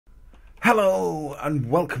Hello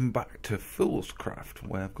and welcome back to FoolCraft,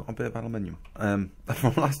 where I've got a bit of aluminium.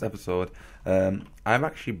 From last episode, I've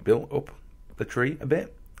actually built up the tree a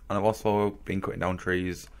bit, and I've also been cutting down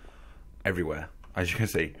trees everywhere, as you can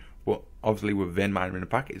see. But obviously with VeinMiner in the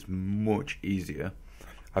pack, it's much easier.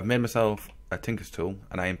 I've made myself a tinker's tool,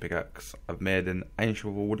 an iron pickaxe. I've made an iron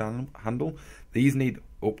shovel wood handle. These need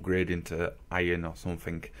upgrading to iron or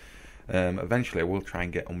something. Eventually I will try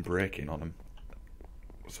and get unbreaking on them,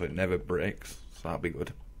 so it never breaks, so that'll be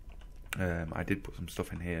good. I did put some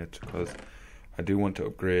stuff in here because I do want to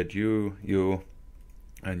upgrade you,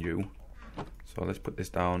 and you. So let's put this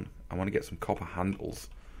down. I want to get some copper handles,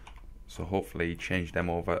 so hopefully change them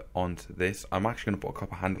over onto this. I'm actually going to put a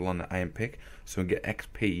copper handle on the iron pick so we get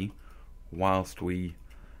XP whilst we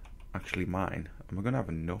actually mine. Am I going to have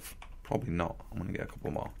enough? Probably not. I'm going to get a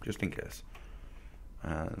couple more just in case.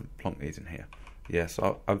 And plonk these in here. Yeah,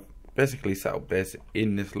 so I've basically set up base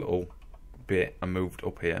in this little bit and moved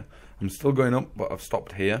up here. I'm still going up, but I've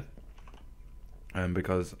stopped here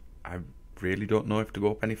because I really don't know if to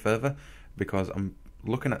go up any further, because I'm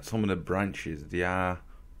looking at some of the branches. They are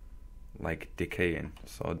like decaying,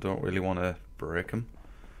 so I don't really want to break them.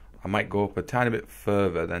 I might go up a tiny bit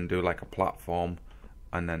further, then do like a platform,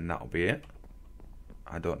 and then that'll be it.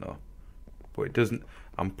 I don't know, but it doesn't.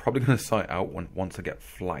 I'm probably going to sort it out once I get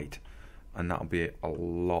flight, and that'll be a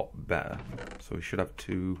lot better. So we should have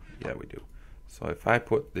two. Yeah, we do. So if I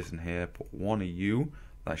put this in here, put one of you,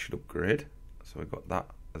 that should upgrade. So we've got that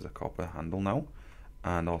as a copper handle now,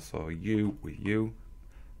 and also you with you.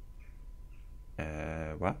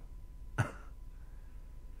 What?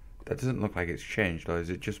 That doesn't look like it's changed, or is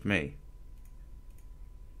it just me?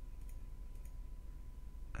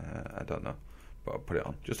 I don't know, but I'll put it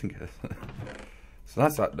on just in case. So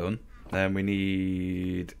that's that done. Then we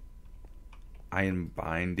need iron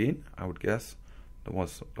binding, I would guess. There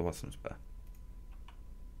was some spare.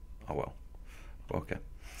 Oh well. Okay.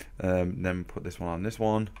 Then put this one on this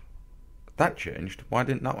one. That changed. Why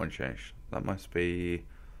didn't that one change? That must be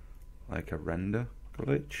like a render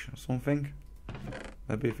glitch or something.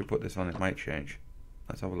 Maybe if we put this on, it might change.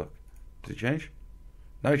 Let's have a look. Does it change?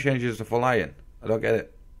 Now it changes to full iron. I don't get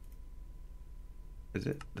it. Is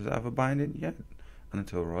it? Does it have a binding? Yeah. And a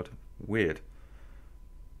tool rod. Weird.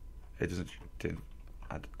 It doesn't.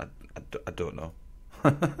 I don't know.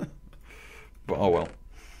 But oh well.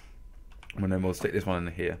 And then we'll stick this one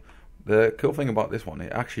in here. The cool thing about this one,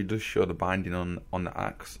 it actually does show the binding on the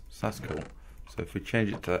axe, so that's cool. So if we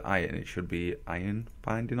change it to iron, it should be iron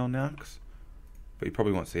binding on the axe. But you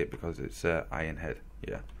probably won't see it because it's iron head.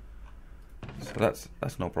 Yeah. So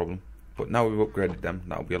that's no problem. But now we've upgraded them,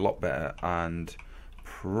 that'll be a lot better. And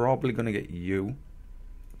probably gonna get you,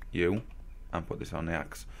 and put this on the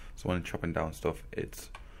axe. So when chopping down stuff, it's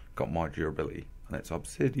got more durability, and it's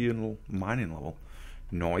obsidian mining level.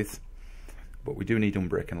 Noise. But we do need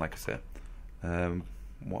unbreaking, like I said.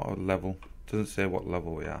 What level? Doesn't say what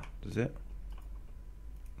level we are, does it?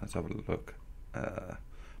 Let's have a look.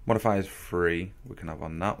 Modify is 3. We can have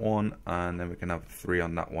on that one, and then we can have 3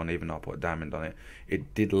 on that one, even though I put a diamond on it.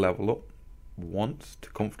 It did level up once to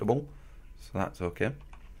comfortable, so that's okay.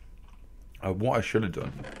 What I should have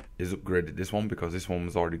done is upgraded this one, because this one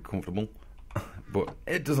was already comfortable. But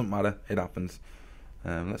it doesn't matter, it happens.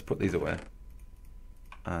 Let's put these away.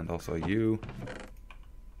 And also you.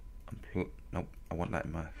 Nope, I want that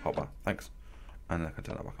in my hotbar, thanks. And I can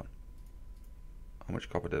turn that back on. How much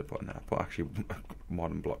copper did I put in there? I put actually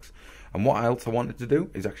modern blocks. And what else I wanted to do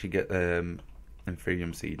is actually get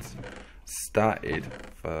inferium seeds started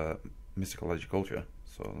for mystical agriculture.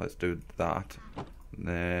 So let's do that. And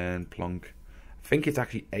then plonk. I think it's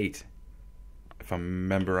actually 8, if I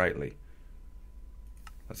remember rightly.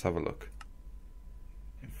 Let's have a look.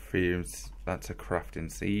 Inferium, that's a crafting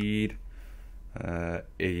seed. Yeah,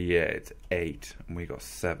 it's 8, and we got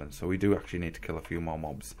 7. So we do actually need to kill a few more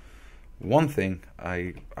mobs. One thing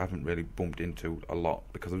I haven't really bumped into a lot,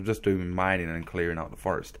 because I'm just doing mining and clearing out the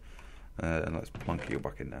forest. And let's plonk you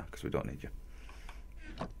back in there, because we don't need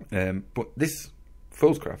you. But this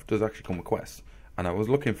FoolCraft does actually come with quests, and I was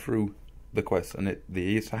looking through the quests, and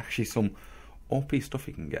there's actually some OP stuff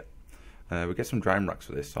you can get. We get some drying racks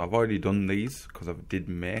for this, so I've already done these because I did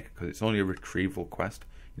make, because it's only a retrieval quest.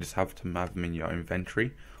 You just have to have them in your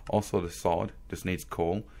inventory. Also the sword just needs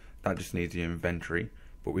coal, that just needs your inventory.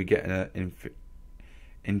 But we get an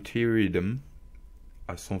interior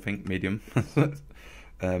or something medium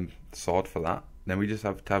sword for that. Then we just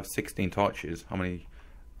have to have 16 torches. How many?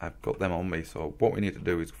 I've got them on me. So what we need to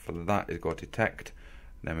do is for that is go detect,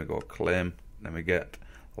 then we go claim, then we get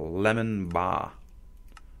lemon bar,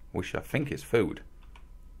 which I think is food.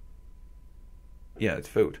 Yeah, it's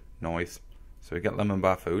food. Nice. So we get lemon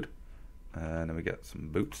bar food, and then we get some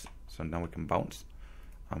boots. So now we can bounce,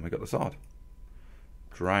 and we got the sword.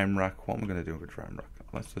 Drying rack. What am I going to do with a drying rack?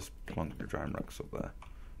 Let's just plonk the drying racks up there.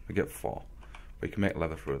 We get 4. We can make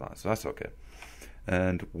leather through that, so that's okay.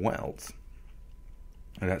 And what else?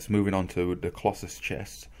 Let's moving on to the Colossus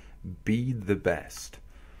chest. Be the best.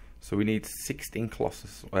 So we need 16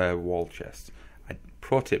 Colossus wall chests.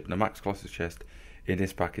 Pro tip: the max Colossus chest in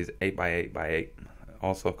this pack is 8x8x8.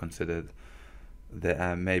 Also considered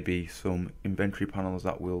there may be some inventory panels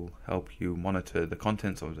that will help you monitor the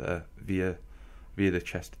contents of the via the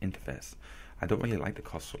chest interface. I don't really like the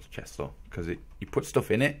Colossus chest though, because you put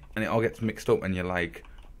stuff in it and it all gets mixed up and you're like,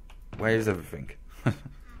 where's everything?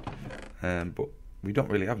 But we don't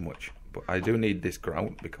really have much. But I do need this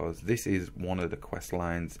grout, because this is one of the quest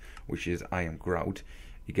lines, which is I am grout.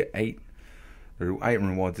 You get 8 item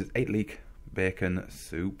rewards is 8 leek bacon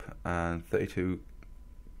soup and 32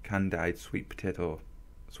 candied sweet potatoes.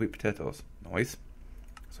 Nice.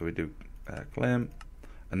 So we do claim,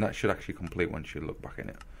 and that should actually complete once you look back in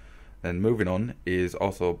it. Then moving on is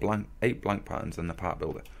also 8 blank patterns and the part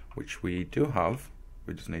builder, which we do have.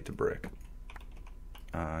 We just need to break,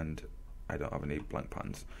 and I don't have any blank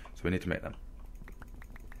patterns, so we need to make them.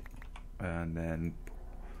 And then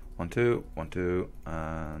 1 2 1 2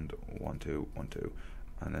 and 1 2 1 2,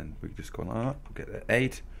 and then we just go like that. Get the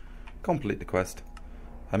 8, complete the quest.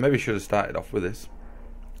 I maybe should have started off with this,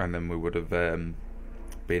 and then we would have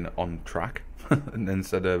been on track and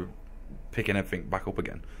instead of picking everything back up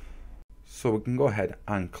again. So we can go ahead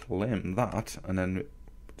and claim that, and then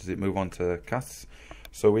does it move on to casts?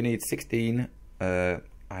 So we need 16.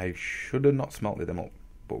 I should have not smelted them up,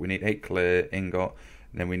 but we need 8 clay ingot,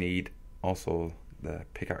 and then we need also the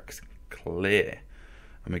pickaxe clay,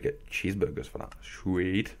 and we get cheeseburgers for that.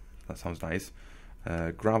 Sweet, that sounds nice.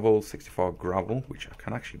 Gravel, 64 gravel, which I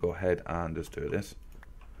can actually go ahead and just do this,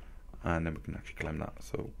 and then we can actually claim that.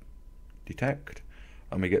 So detect,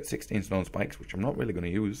 and we get 16 stone spikes, which I'm not really going to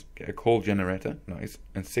use. Get a coal generator, nice,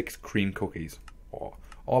 and 6 cream cookies. Oh,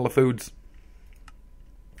 all the foods.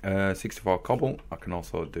 64 cobble, I can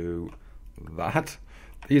also do that.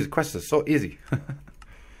 These quests are so easy.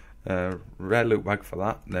 Rare loot bag for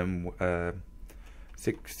that. Then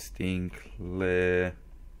 16 clay.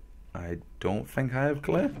 I don't think I have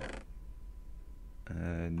clay.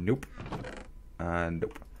 Nope. And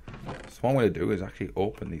nope. So what I'm going to do is actually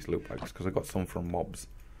open these loot bags, because I got some from mobs.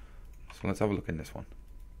 So let's have a look in this one.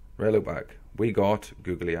 Rare loot bag. We got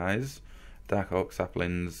googly eyes, dark oak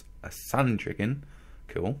saplings, a sand chicken.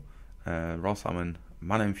 Cool. Raw salmon,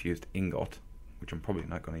 mana infused ingot, which I'm probably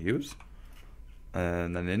not going to use.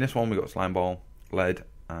 And then in this one we got slime ball, lead,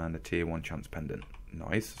 and a tier 1 chance pendant.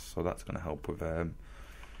 Nice. So that's going to help with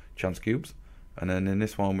chance cubes. And then in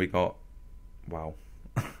this one we got, wow,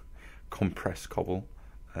 compressed cobble,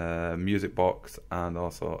 music box, and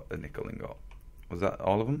also a nickel ingot. Was that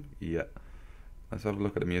all of them? Yeah. Let's have a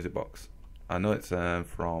look at the music box. I know it's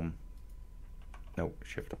from, no,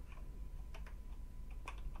 shift.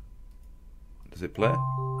 Does it play?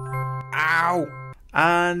 Ow!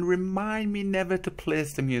 And remind me never to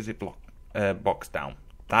place the music box down.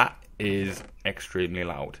 That is extremely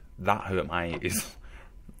loud. That hurt my ears.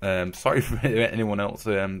 Sorry for anyone else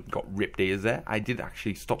got ripped ears there. I did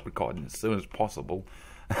actually stop recording as soon as possible.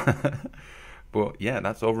 But yeah,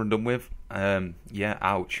 that's over and done with. Yeah,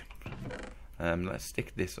 ouch. Let's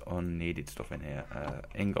stick this unneeded stuff in here.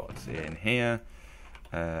 Ingots in here.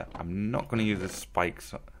 I'm not going to use the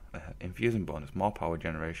spikes. Infusing bonus, more power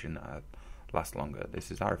generation, last longer.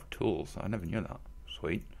 This is RF tools. I never knew that.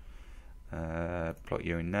 Sweet. Plug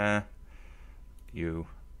you in there.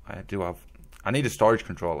 I need a storage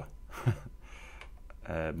controller.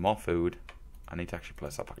 More food. I need to actually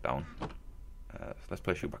place that back down. So let's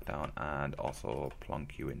place you back down, and also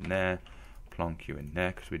plonk you in there. Plonk you in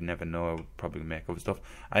there, because we'd never know. Probably make other stuff.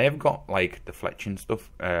 I have got like the fletching stuff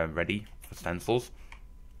ready for stencils,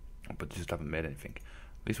 but just haven't made anything.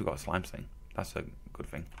 At least we got a slime thing. That's a good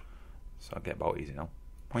thing. So I'll get about easy now.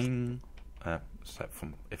 Boing. Except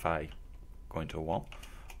from if I go into a wall.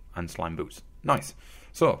 And slime boots. Nice.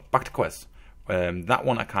 So back to quests. That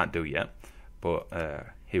one I can't do yet, but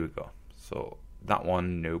here we go. So that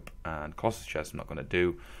one, nope. And Colossus chest I'm not going to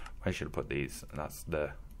do. Where should I put these? That's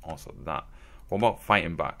also that. What about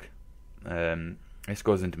fighting back? This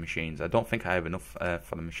goes into machines. I don't think I have enough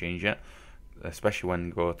for the machines yet. Especially when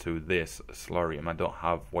you go to this solarium, I don't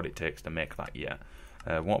have what it takes to make that yet.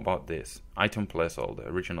 What about this? Item placeholder,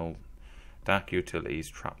 original dark utilities,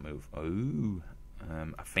 trap move. Ooh,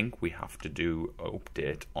 I think we have to do an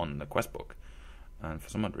update on the quest book. And for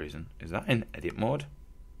some odd reason, is that in edit mode?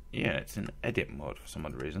 yeah, it's in edit mode for some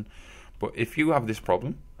odd reason. But if you have this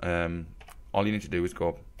problem, all you need to do is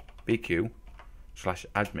go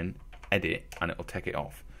bq/admin edit, and it'll take it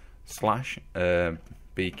off. /bq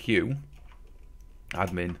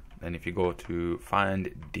admin. Then if you go to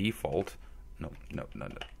find default, no,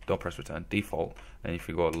 don't press return, default. And if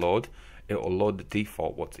you go load, it will load the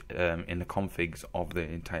default what's in the configs of the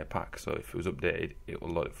entire pack. So if it was updated, it will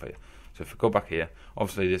load it for you. So if you go back here,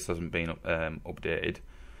 obviously this hasn't been updated,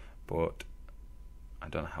 but I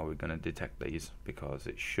don't know how we're going to detect these, because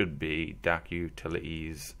it should be dark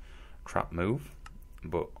utilities trap move,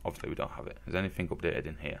 but obviously we don't have it. Is anything updated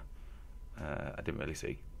in here? I didn't really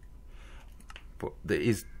see. But there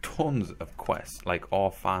is tons of quests, like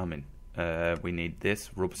ore farming. We need this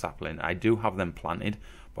rub sapling. I do have them planted,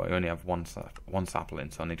 but I only have one sapling,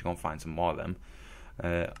 so I need to go and find some more of them.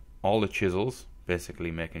 All the chisels, basically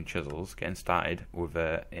making chisels, getting started with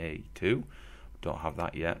A2. Don't have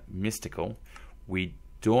that yet. Mystical. We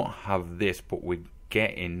don't have this, but we're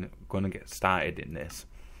gonna get started in this.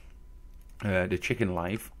 The chicken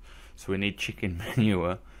life. So we need chicken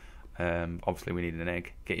manure. Obviously we need an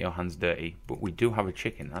egg. Get your hands dirty, but we do have a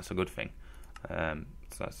chicken. That's a good thing. So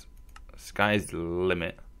that's sky's the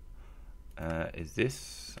limit. Is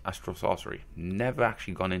this astral sorcery? Never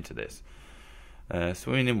actually gone into this.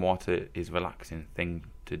 Swimming in water is a relaxing thing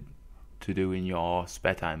to do in your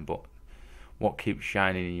spare time, but what keeps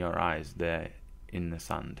shining in your eyes there in the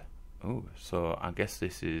sand? Oh, so I guess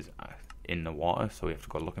this is in the water, so we have to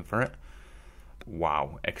go looking for it.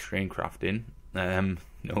 Wow, extreme crafting.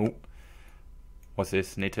 No. What's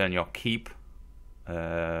this? Need to earn your keep.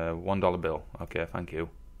 $1 bill. Okay, thank you.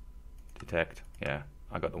 Detect. Yeah,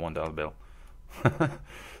 I got the $1 bill.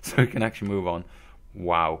 So we can actually move on.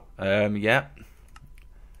 Wow. Yeah.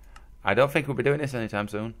 I don't think we'll be doing this anytime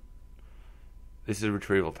soon. This is a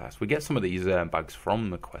retrieval task. We get some of these bags from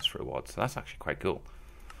the quest rewards, so that's actually quite cool.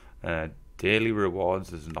 Daily rewards,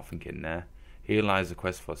 there's nothing in there. Here lies the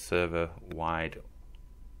quest for server-wide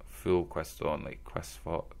fool quests only.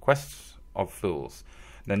 Quests of fools.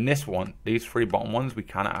 Then this one, these three bottom ones, we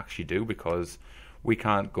can't actually do because we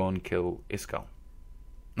can't go and kill Iskal.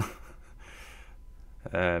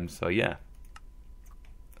 So yeah.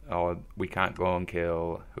 Or we can't go and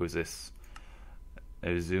kill, who's this?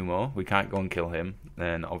 Zumo. We can't go and kill him.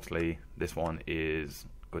 Then obviously this one is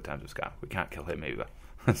Good Times with Scar. We can't kill him either.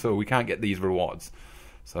 So we can't get these rewards.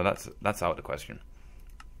 So that's out of the question.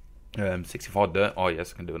 64 dirt. Oh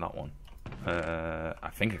yes, I can do that one. I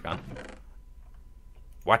think I can.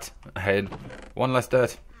 What? I had one less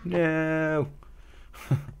dirt. No.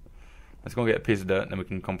 Let's go and get a piece of dirt and then we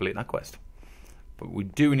can complete that quest. But we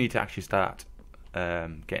do need to actually start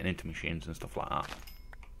getting into machines and stuff like that.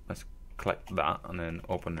 Let's collect that and then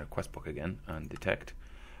open the quest book again and detect.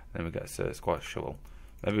 Then we get a squash shovel.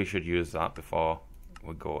 Maybe we should use that before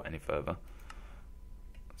we go any further.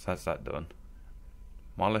 So that's that done.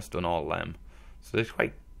 More or less done all them. So it's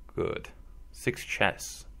quite good. 6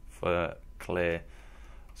 chests for clay.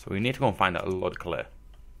 So we need to go and find out a lot of clay.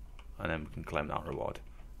 And then we can claim that reward.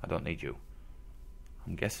 I don't need you.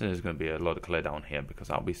 I'm guessing there's going to be a lot of clay down here because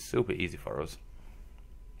that'll be super easy for us.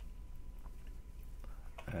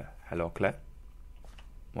 Hello, Clay.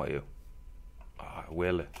 What are you? Oh,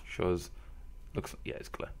 Will shows. Looks. Yeah, it's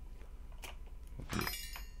Clay.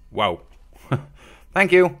 Wow.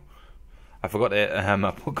 Thank you. I forgot it.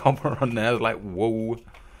 I put copper on there. I was like, whoa.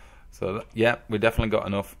 So yeah, we definitely got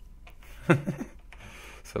enough.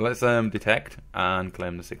 So let's detect and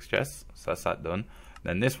claim the 6 chests. So that's that done.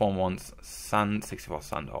 Then this one wants sand, 64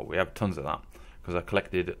 sand ore. We have tons of that because I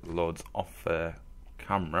collected loads off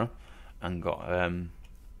camera and got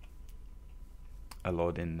a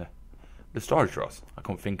load in the storage drawers. I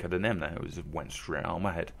couldn't think of the name there. It just went straight out of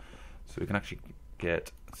my head. So we can actually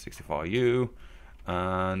get 64U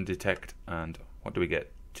and detect, and what do we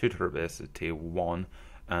get? 2 turbobases, tier 1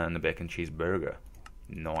 and the bacon cheeseburger.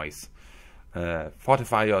 Nice.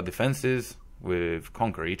 Fortify your defenses with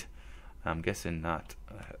concrete. I'm guessing that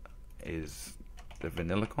is the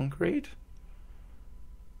vanilla concrete.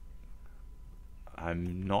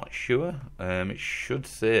 I'm not sure. It should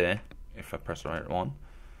say, if I press the right one,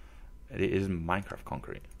 it is Minecraft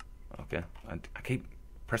concrete. Okay, I keep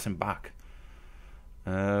pressing back.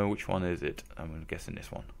 Which one is it? I'm guessing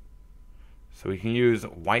this one. So we can use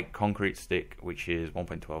white concrete stick, which is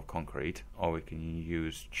 1.12 concrete, or we can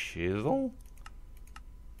use chisel.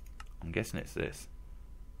 I'm guessing it's this.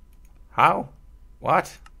 How?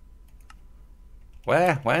 What?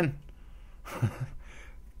 Where? When?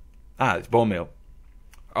 Ah, it's bone meal.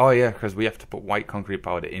 Oh yeah, because we have to put white concrete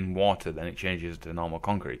powder in water, then it changes to normal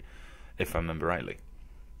concrete, if I remember rightly.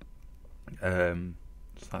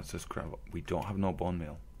 So that's just crap. We don't have no bone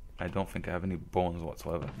meal. I don't think I have any bones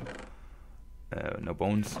whatsoever. No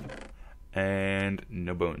bones. And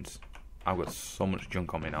no bones. I've got so much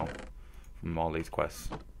junk on me now from all these quests.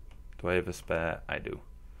 Do I have a spare? I do.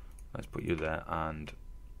 Let's put you there, and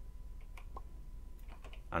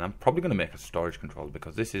I'm probably going to make a storage controller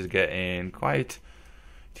because this is getting quite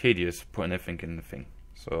tedious putting everything in the thing.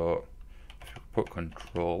 So put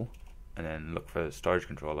control and then look for storage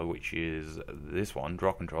controller, which is this one,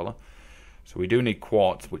 draw controller. So we do need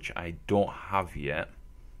quartz, which I don't have yet,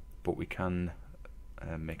 but we can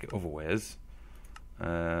make it other ways.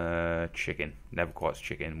 Chicken, never quartz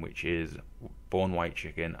chicken, which is bone white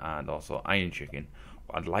chicken and also iron chicken.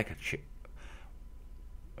 I'd like a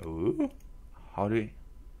Ooh, how do we?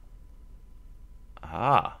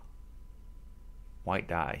 White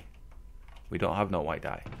dye. We don't have no white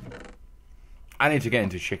dye. I need to get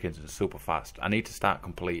into chickens super fast. I need to start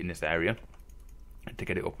completing this area to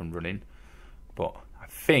get it up and running. But I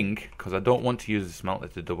think, because I don't want to use the smelter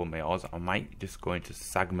to double my ores, I might just go into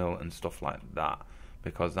sag mill and stuff like that,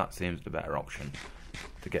 because that seems the better option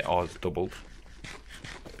to get ores doubled.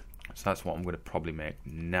 So that's what I'm going to probably make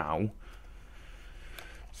now.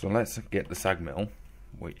 So let's get the sag mill,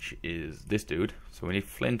 which is this dude. So we need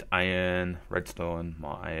flint, iron, redstone,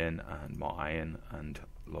 more iron, and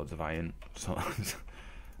loads of iron. So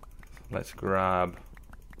let's grab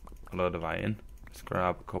a load of iron. Let's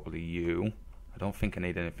grab a couple of you. I don't think I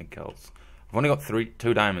need anything else. I've only got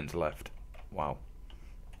 2 diamonds left. Wow.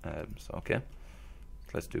 So okay.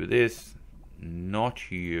 So let's do this. Not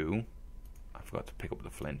you. I forgot to pick up the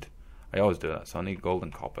flint. I always do that. So I need gold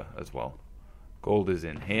and copper as well. Gold is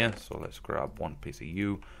in here, so let's grab 1 piece of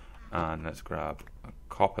you, and let's grab a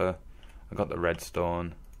copper. I got the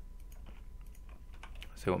redstone.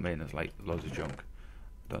 See what made us like loads of junk.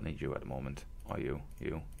 Don't need you at the moment. Or you.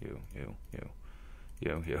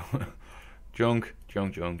 Junk.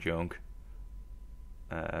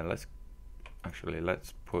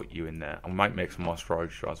 Let's put you in there. I might make some more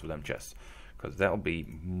storage drawers with them chests, because that'll be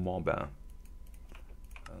more better.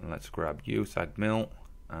 And let's grab you, sag mill.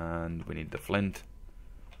 And we need the flint.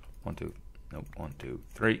 1, 2,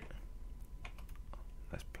 3.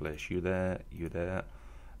 Let's place you there,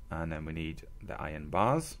 and then we need the iron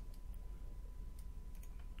bars,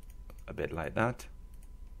 a bit like that,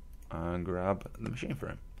 and grab the machine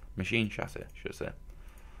frame, machine chassis, should I say.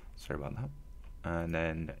 Sorry about that. And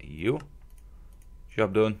then you,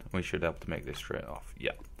 job done. We should help to make this straight off.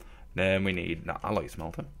 Yeah. Then we need the alloy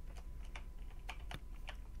smelter,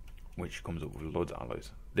 which comes up with loads of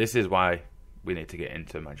alloys. This is why we need to get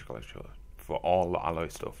into magical extra for all the alloy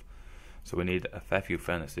stuff. So we need a fair few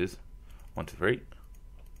furnaces. 1, 2, 3.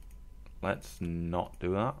 Let's not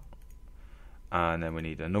do that. And then we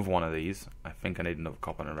need another one of these. I think I need another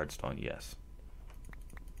copper and a redstone. Yes.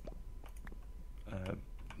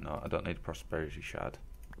 No, I don't need a prosperity shard.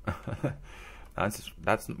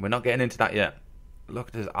 We're not getting into that yet.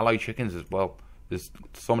 Look, there's alloy chickens as well. There's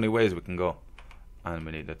so many ways we can go. And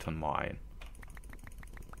we need a ton more iron.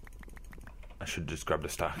 I should just grab the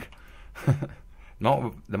stack.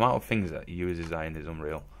 The amount of things that uses iron is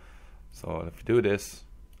unreal. So if you do this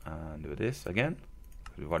and do this again,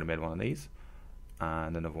 because we've already made one of these,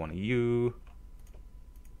 and another one of you,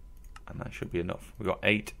 and that should be enough. We've got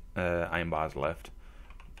 8 iron bars left.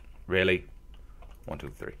 Really? 1,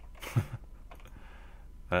 2, 3.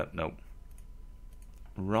 Nope.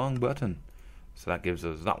 Wrong button. So that gives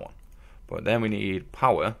us that one. But then we need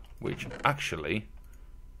power, which actually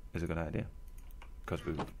is a good idea, because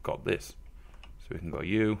we've got this. So we can go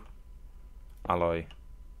you, alloy,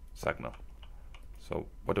 sag mill. So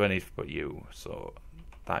what do I need to put you? So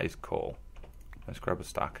that is coal. Let's grab a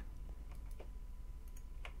stack.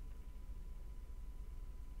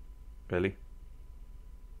 Really?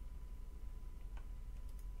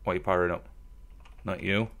 What are you powering up? Not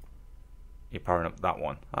you. You're powering up that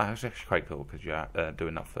one. That's actually quite cool because you're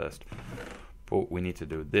doing that first. But we need to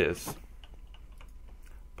do this.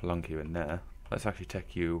 Plunk you in there. Let's actually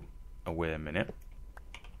take you away a minute.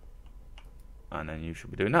 And then you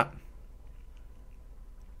should be doing that.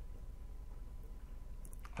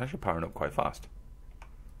 It's actually powering up quite fast.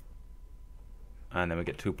 And then we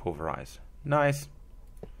get 2 pulverized. Nice.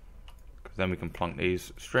 Because then we can plunk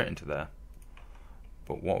these straight into there.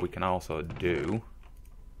 But what we can also do,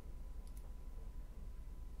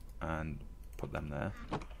 and put them there,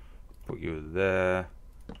 put you there,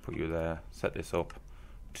 set this up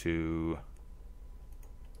to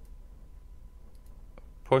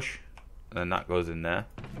push, and then that goes in there.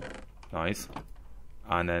 Nice.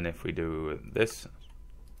 And then if we do this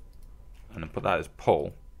and then put that as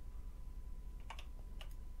pull,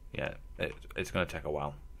 Yeah, it's going to take a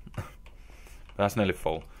while. But that's nearly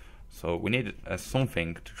full. So we need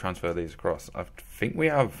something to transfer these across. I think we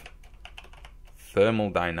have thermal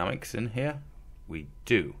dynamics in here. We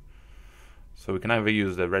do. So we can either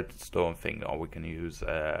use the redstone thing, or we can use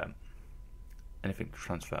anything to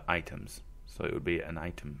transfer items. So it would be an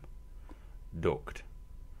item duct.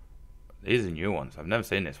 These are new ones. I've never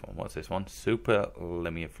seen this one. What's this one? Super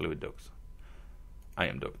linear fluid ducts.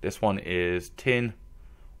 Item duct. This one is tin.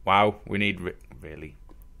 Wow, we need really.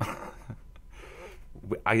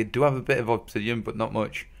 I do have a bit of obsidian, but not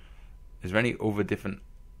much. Is there any other different?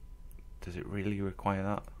 Does it really require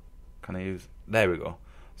that? Can I use? There we go.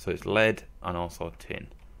 So it's lead and also tin.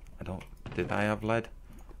 I don't. Did I have lead?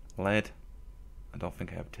 Lead. I don't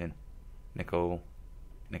think I have tin. Nickel.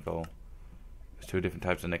 Nickel. There's two different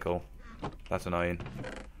types of nickel. That's annoying.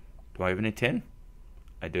 Do I have any tin?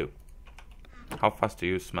 I do. How fast do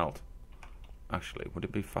you smelt? Actually, would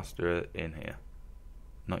it be faster in here?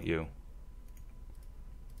 Not you.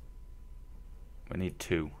 We need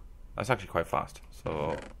 2. That's actually quite fast.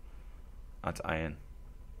 So that's iron.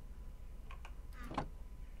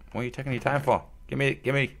 What are you taking your time for? Gimme,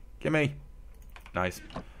 gimme, gimme. Nice.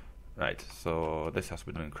 Right, so this has to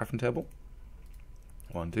be done in crafting table.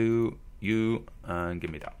 1, 2, you, and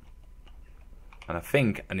give me that. And I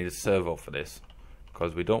think I need a servo for this,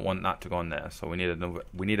 because we don't want that to go on there. So we need another.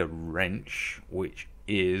 We need a wrench, which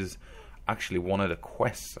is actually one of the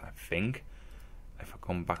quests, I think. If I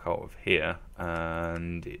come back out of here,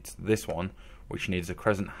 and it's this one, which needs a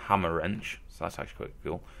crescent hammer wrench. So that's actually quite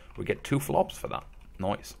cool. We get 2 flops for that.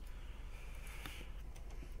 Nice.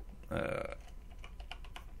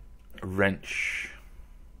 Wrench.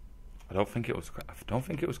 I don't think it was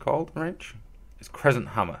called wrench. It's crescent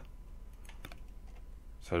hammer.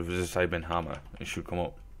 So if we just type in hammer, it should come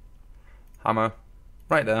up. Hammer,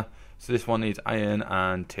 right there. So this one needs iron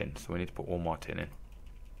and tin. So we need to put 1 more tin in,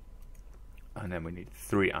 and then we need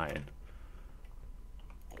 3 iron.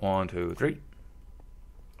 1, 2, 3.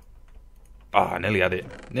 Ah, I nearly had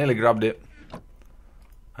it. Nearly grabbed it.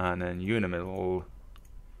 And then you in the middle.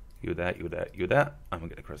 You there, you there, you there, and we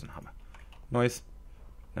get the crescent hammer. Nice.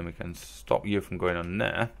 Then we can stop you from going on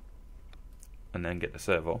there, and then get the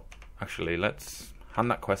servo. Actually, let's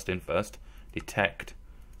hand that quest in first. Detect,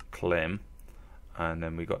 claim, and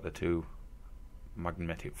then we got the 2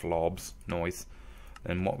 magnetic flobs. Nice.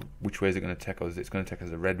 Then which way is it going to take us? It's going to take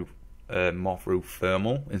us a red morph through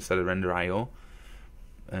thermal instead of render IO.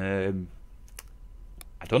 I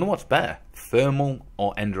don't know what's better, thermal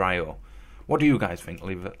or ender IO. What do you guys think?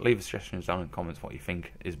 Leave suggestions down in the comments what you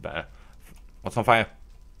think is better. What's on fire?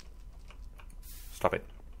 Stop it.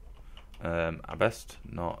 I best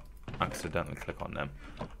not accidentally click on them,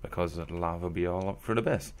 because the lava will be all up through the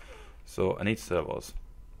base. So I need servos.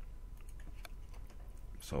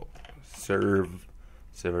 So serve,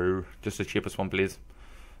 just the cheapest one, please.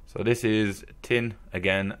 So this is tin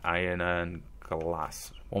again, iron and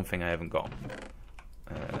glass. One thing I haven't got.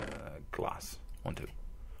 Glass. 1, 2.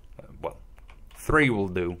 Well, 3 will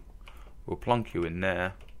do. We'll plonk you in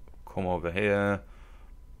there. Come over here.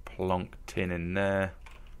 Plonk tin in there.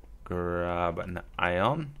 Grab an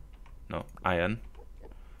iron. No, iron.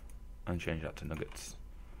 And change that to nuggets.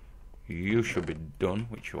 You should be done,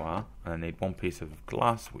 which you are. I need 1 piece of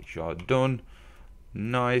glass, which you are done.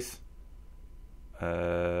 Nice.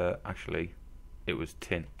 Actually, it was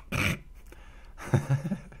tin.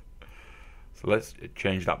 So let's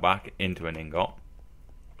change that back into an ingot.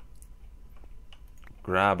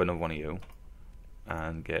 Grab another one of you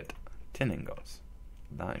and get tin ingots.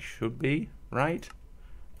 That should be right.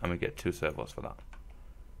 And we get 2 servos for that.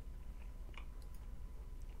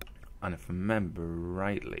 And if I remember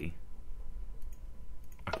rightly,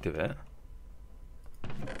 activate.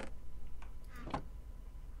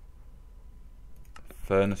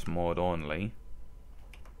 Furnace mode only.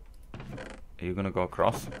 Are you going to go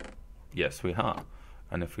across? Yes, we are.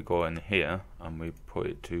 And if we go in here and we put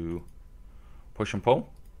it to push and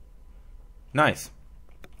pull, nice.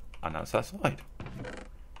 And that's that side.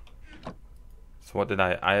 So what did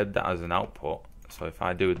I had that as an output. So if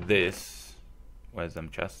I do this, where's them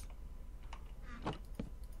chests?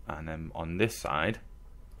 And then on this side,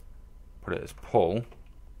 put it as pull,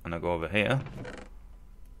 and I go over here,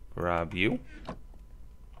 grab you,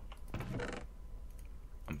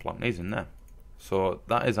 and plonk these in there. So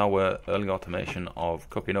that is our early automation of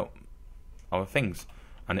cooking up our things,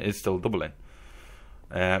 and it is still doubling.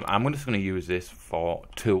 I'm just going to use this for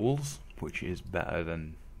tools, which is better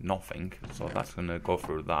than nothing. So that's going to go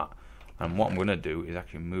through that. And what I'm going to do is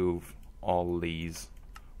actually move all these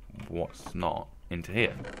what's not into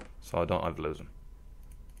here, so I don't have to lose them.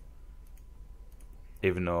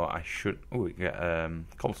 Even though I should... Oh, we get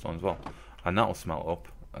cobblestone as well. And that'll smelt up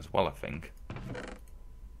as well, I think.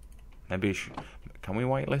 Maybe... Can we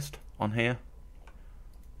whitelist on here?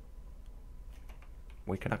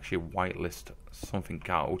 We can actually whitelist something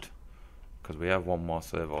out. Because we have one more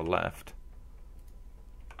servo left.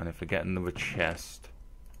 And if we get another chest...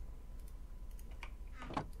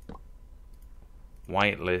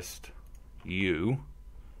 Whitelist you...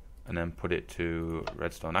 And then put it to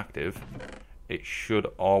redstone active... It should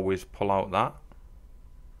always pull out that.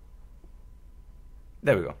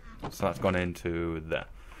 There we go. So that's gone into there.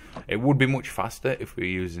 It would be much faster if we were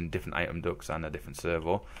using different item ducts and a different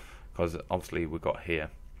servo, because obviously we got here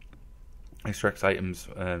extracts items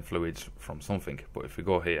and fluids from something. But if we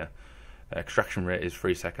go here, extraction rate is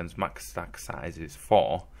 3 seconds, max stack size is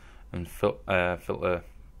 4, and filter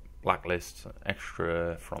blacklist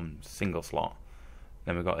extra from single slot.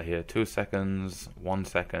 Then we got here 2 seconds, 1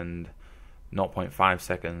 second, 0.5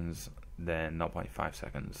 seconds, then 0.5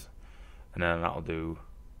 seconds, and then that'll do...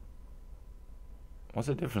 What's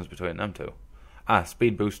the difference between them two?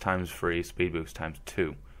 Speed boost times 3, speed boost times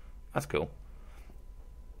 2. That's cool.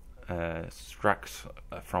 Extracts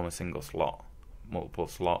from a single slot, multiple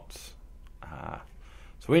slots.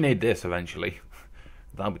 So we need this eventually.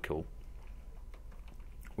 That'll be cool.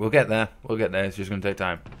 We'll get there. We'll get there. It's just going to take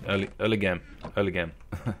time. Early game.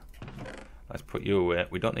 Let's put you away.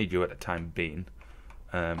 We don't need you at the time being.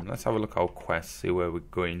 Let's have a look at our quest, see where we're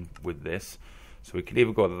going with this. So we could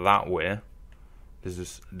either go that way. There's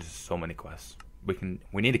just so many quests.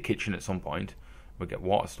 We need a kitchen at some point. We get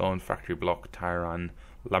waterstone, factory block, Tyran,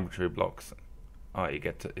 laboratory blocks. Oh, you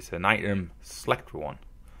get to, it's an item select one.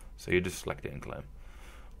 So you just select it and claim.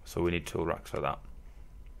 So we need tool racks for that.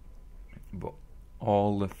 But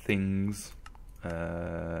all the things.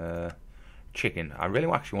 Chicken. I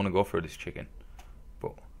really actually want to go for this chicken,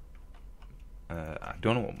 but I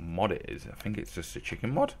don't know what mod it is. I think it's just a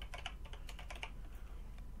chicken mod.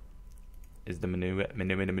 Is the manure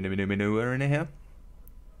in here?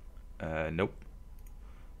 Nope.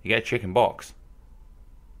 You get a chicken box.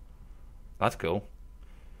 That's cool.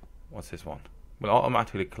 What's this one? Will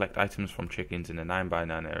automatically collect items from chickens in the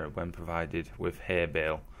 9x9 area when provided with hay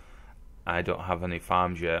bale. I don't have any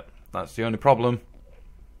farms yet. That's the only problem.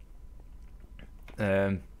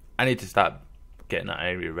 I need to start getting that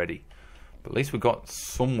area ready, but at least we've got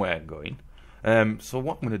somewhere going. So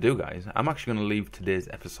what I'm going to do, guys, I'm actually going to leave today's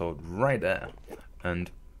episode right there,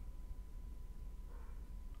 and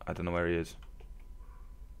I don't know where he is.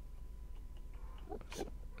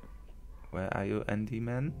 Where are you, ND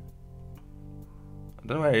man? I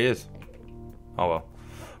don't know where he is. Oh well.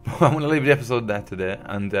 I'm going to leave the episode there today,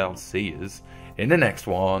 and I'll see you in the next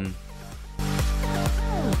one.